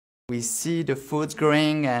We see the food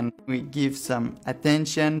growing and we give some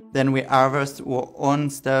attention. Then we harvest our own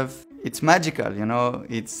stuff. It's magical, you know.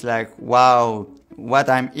 It's like, wow, what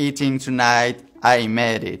I'm eating tonight, I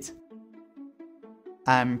made it.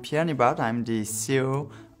 I'm Pierre Nibart. I'm the CEO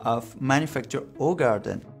of Manufacture Our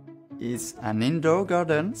Garden. It's an indoor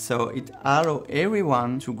garden, so it allows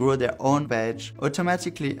everyone to grow their own veg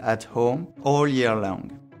automatically at home all year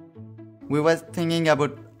long. We were thinking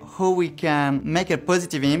about how we can make a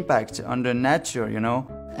positive impact on the nature, you know,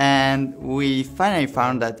 and we finally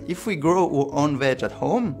found that if we grow our own veg at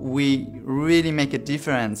home, we really make a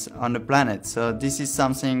difference on the planet. So this is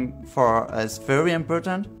something for us very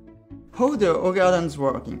important. How the Our Garden's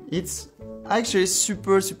working? It's actually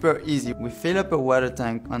super easy. We fill up a water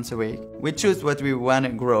tank once a week. We choose what we want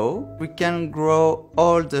to grow. We can grow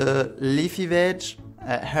all the leafy veg,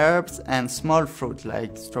 herbs and small fruit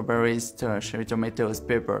like strawberries, cherry tomatoes,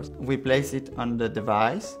 peppers. We place it on the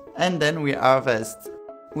device and then we harvest.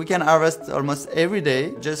 We can harvest almost every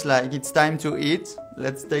day, just like it's time to eat.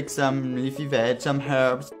 Let's take some leafy veg, some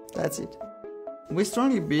herbs, that's it. We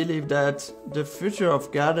strongly believe that the future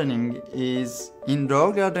of gardening is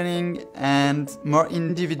indoor gardening and more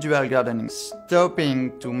individual gardening.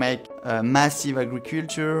 Stopping to make massive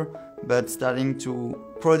agriculture, but starting to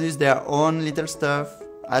produce their own little stuff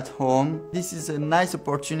at home. This is a nice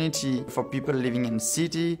opportunity for people living in the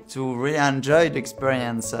city to really enjoy the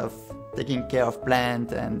experience of taking care of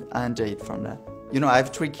plants and enjoy it from that. You know, I have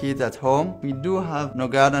 3 kids at home. We do have no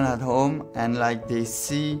garden at home, and like they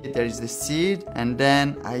see there is the seed and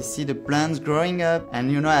then I see the plants growing up,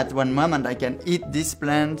 and you know, at one moment I can eat this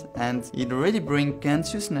plant and it really brings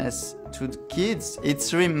consciousness to the kids.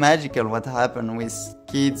 It's really magical what happens with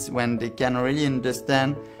kids when they can really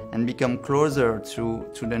understand and become closer to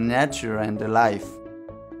the nature and the life.